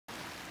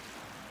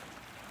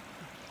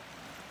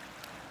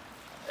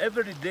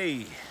Every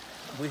day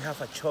we have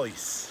a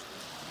choice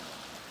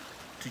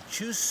to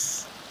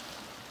choose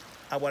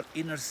our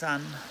inner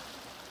sun,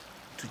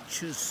 to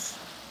choose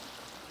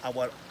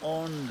our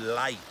own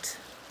light,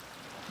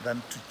 than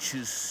to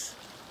choose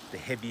the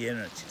heavy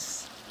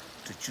energies,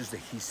 to choose the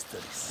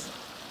histories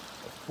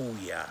of who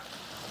we are.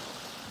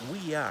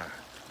 We are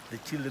the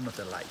children of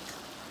the light.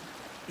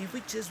 If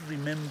we just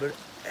remember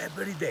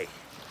every day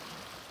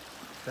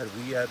that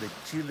we are the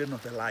children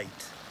of the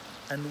light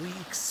and we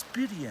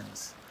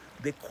experience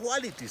the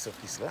qualities of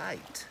His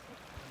light,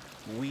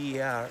 we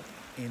are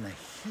in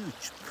a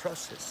huge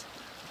process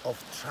of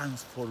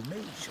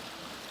transformation.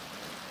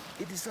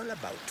 It is all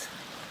about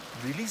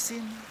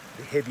releasing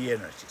the heavy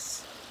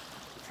energies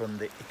from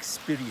the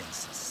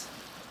experiences.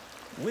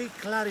 We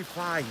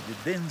clarify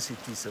the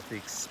densities of the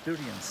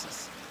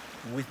experiences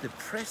with the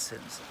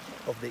presence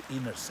of the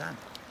inner sun.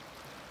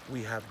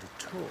 We have the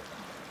tool,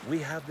 we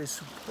have the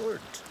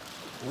support,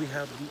 we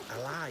have the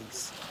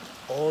allies.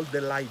 All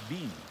the light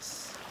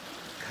beings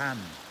come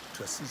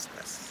to assist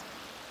us.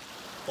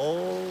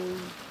 All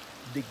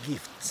the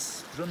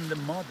gifts from the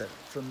mother,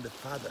 from the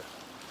father,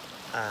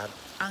 are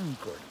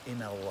anchored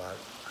in our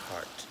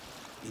heart.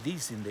 It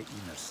is in the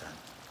inner sun.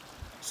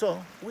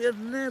 So we are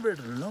never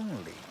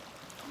lonely,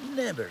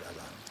 never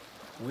alone.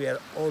 We are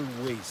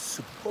always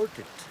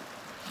supported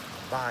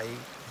by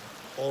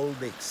all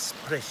the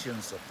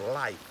expressions of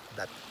life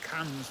that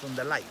comes from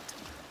the light.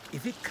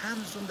 If it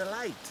comes from the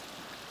light,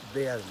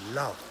 they are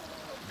love,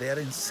 they are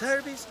in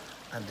service,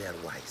 and they are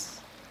wise.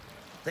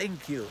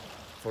 Thank you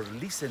for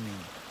listening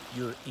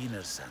your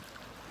inner sun.